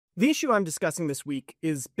The issue I'm discussing this week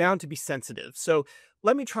is bound to be sensitive, so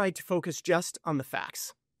let me try to focus just on the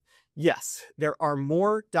facts. Yes, there are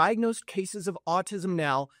more diagnosed cases of autism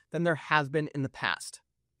now than there have been in the past.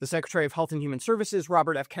 The Secretary of Health and Human Services,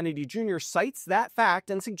 Robert F. Kennedy Jr., cites that fact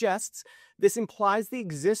and suggests this implies the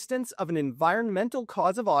existence of an environmental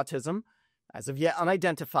cause of autism, as of yet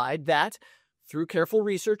unidentified, that, through careful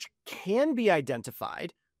research, can be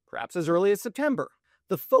identified, perhaps as early as September.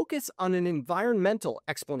 The focus on an environmental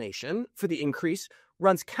explanation for the increase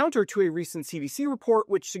runs counter to a recent CDC report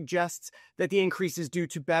which suggests that the increase is due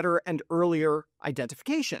to better and earlier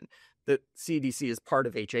identification. The CDC is part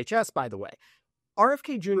of HHS, by the way.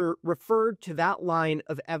 RFK Jr. referred to that line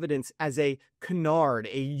of evidence as a canard,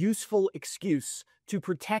 a useful excuse to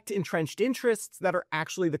protect entrenched interests that are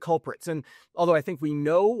actually the culprits. And although I think we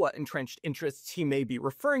know what entrenched interests he may be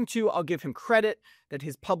referring to, I'll give him credit that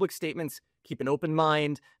his public statements keep an open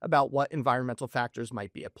mind about what environmental factors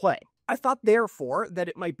might be at play. I thought, therefore, that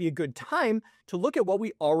it might be a good time to look at what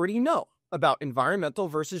we already know about environmental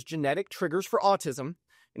versus genetic triggers for autism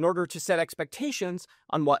in order to set expectations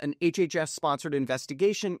on what an HHS-sponsored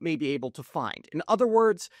investigation may be able to find. In other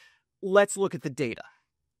words, let's look at the data.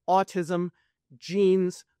 Autism,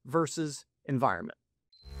 genes versus environment.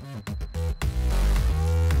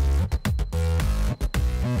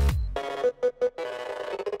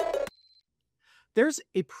 There's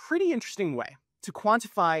a pretty interesting way to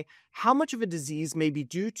quantify how much of a disease may be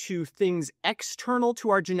due to things external to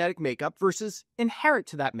our genetic makeup versus inherent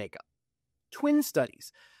to that makeup. Twin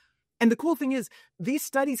studies. And the cool thing is, these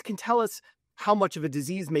studies can tell us how much of a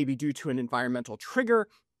disease may be due to an environmental trigger,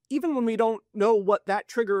 even when we don't know what that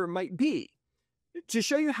trigger might be. To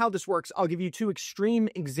show you how this works, I'll give you two extreme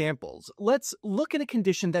examples. Let's look at a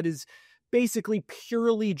condition that is basically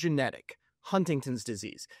purely genetic, Huntington's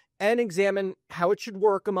disease, and examine how it should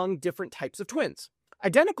work among different types of twins.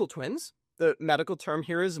 Identical twins, the medical term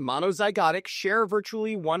here is monozygotic, share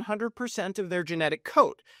virtually 100% of their genetic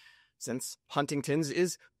code. Since Huntington's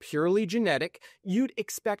is purely genetic, you'd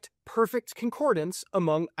expect perfect concordance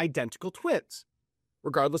among identical twins,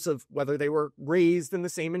 regardless of whether they were raised in the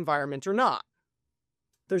same environment or not.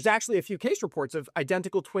 There's actually a few case reports of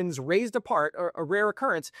identical twins raised apart, a rare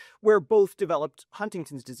occurrence, where both developed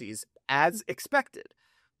Huntington's disease, as expected.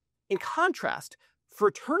 In contrast,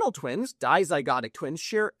 fraternal twins, dizygotic twins,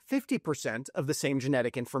 share 50% of the same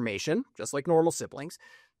genetic information, just like normal siblings.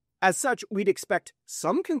 As such, we'd expect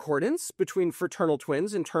some concordance between fraternal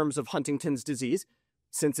twins in terms of Huntington's disease.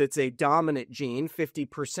 Since it's a dominant gene,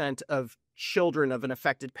 50% of children of an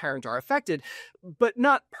affected parent are affected, but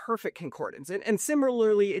not perfect concordance. And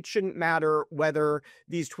similarly, it shouldn't matter whether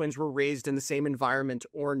these twins were raised in the same environment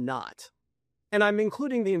or not. And I'm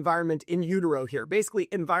including the environment in utero here. Basically,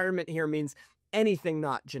 environment here means anything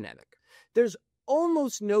not genetic. There's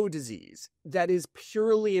almost no disease that is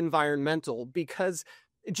purely environmental because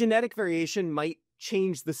genetic variation might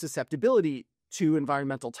change the susceptibility to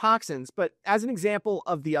environmental toxins. But as an example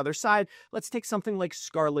of the other side, let's take something like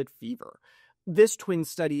scarlet fever. This twin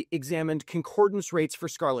study examined concordance rates for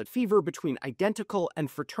scarlet fever between identical and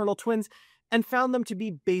fraternal twins and found them to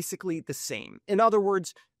be basically the same. In other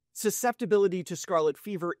words, susceptibility to scarlet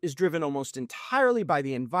fever is driven almost entirely by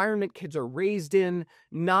the environment kids are raised in,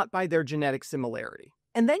 not by their genetic similarity.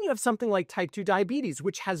 And then you have something like type 2 diabetes,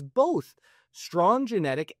 which has both strong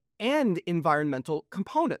genetic and environmental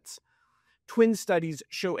components. Twin studies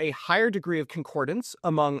show a higher degree of concordance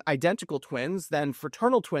among identical twins than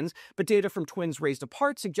fraternal twins, but data from twins raised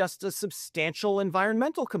apart suggests a substantial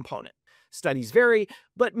environmental component. Studies vary,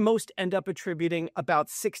 but most end up attributing about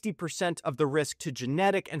 60% of the risk to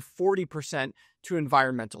genetic and 40% to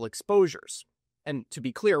environmental exposures. And to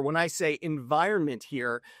be clear, when I say environment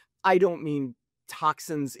here, I don't mean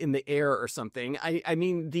toxins in the air or something. I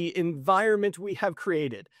mean the environment we have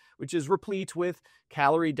created, which is replete with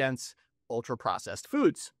calorie-dense, ultra-processed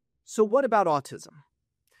foods. So what about autism?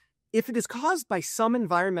 If it is caused by some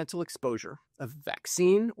environmental exposure, a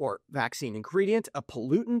vaccine or vaccine ingredient, a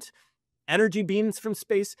pollutant, energy beams from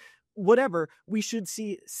space, whatever, we should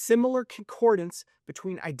see similar concordance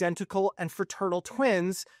between identical and fraternal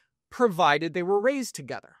twins, provided they were raised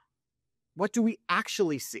together. What do we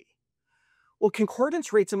actually see? Well,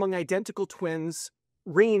 concordance rates among identical twins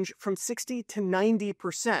range from 60 to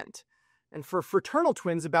 90%, and for fraternal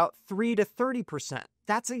twins, about 3 to 30%.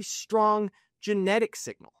 That's a strong genetic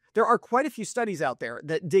signal. There are quite a few studies out there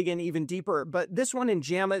that dig in even deeper, but this one in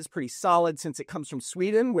JAMA is pretty solid since it comes from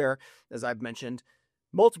Sweden, where, as I've mentioned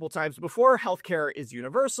multiple times before, healthcare is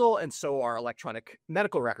universal, and so are electronic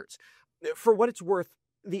medical records. For what it's worth,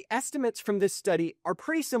 The estimates from this study are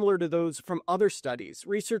pretty similar to those from other studies.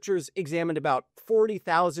 Researchers examined about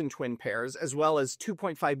 40,000 twin pairs, as well as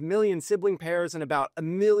 2.5 million sibling pairs and about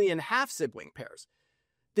 1 million half-sibling pairs.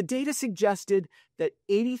 The data suggested that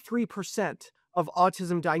 83% of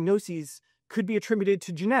autism diagnoses could be attributed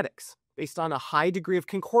to genetics, based on a high degree of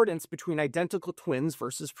concordance between identical twins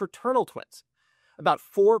versus fraternal twins. About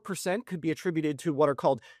 4% could be attributed to what are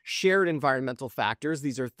called shared environmental factors.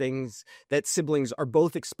 These are things that siblings are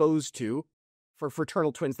both exposed to. For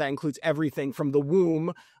fraternal twins, that includes everything from the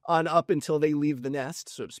womb on up until they leave the nest,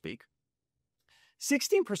 so to speak.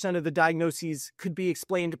 16% of the diagnoses could be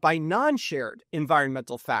explained by non-shared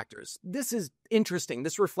environmental factors. This is interesting.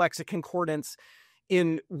 This reflects a concordance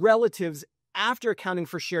in relatives after accounting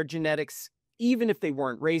for shared genetics, even if they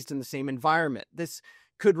weren't raised in the same environment. This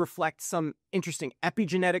could reflect some interesting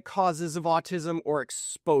epigenetic causes of autism or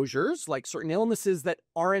exposures, like certain illnesses that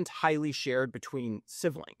aren't highly shared between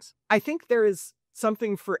siblings. I think there is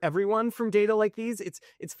something for everyone from data like these.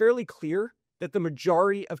 It's fairly clear that the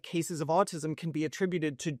majority of cases of autism can be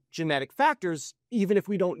attributed to genetic factors, even if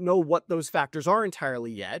we don't know what those factors are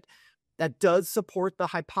entirely yet. That does support the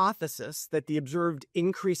hypothesis that the observed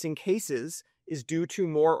increase in cases is due to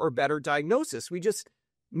more or better diagnosis. We just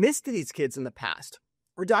missed these kids in the past,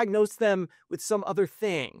 or diagnosed them with some other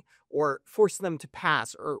thing, or forced them to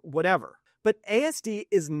pass, or whatever. But ASD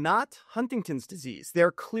is not Huntington's disease.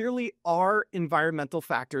 There clearly are environmental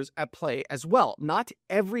factors at play as well. Not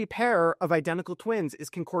every pair of identical twins is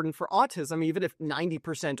concordant for autism, even if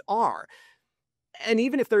 90% are. And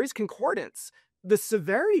even if there is concordance, the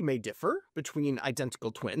severity may differ between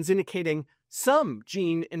identical twins, indicating some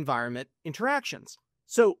gene-environment interactions.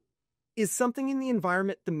 So, is something in the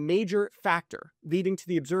environment the major factor leading to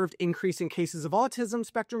the observed increase in cases of autism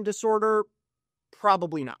spectrum disorder?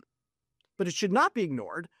 Probably not. But it should not be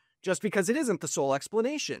ignored just because it isn't the sole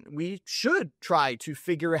explanation. We should try to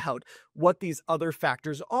figure out what these other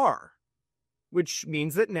factors are, which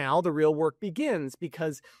means that now the real work begins,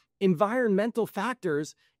 because environmental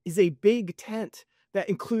factors is a big tent that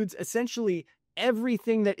includes essentially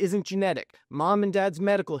everything that isn't genetic: mom and dad's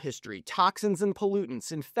medical history, toxins and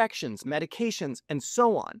pollutants, infections, medications, and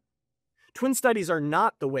so on. Twin studies are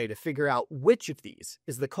not the way to figure out which of these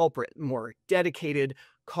is the culprit. More dedicated,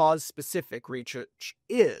 cause-specific research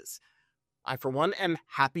is. I, for one, am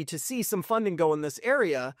happy to see some funding go in this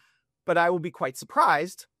area, but I will be quite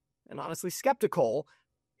surprised, and honestly skeptical,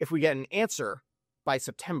 if we get an answer by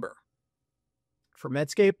September. For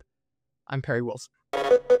Medscape, I'm Perry Wilson.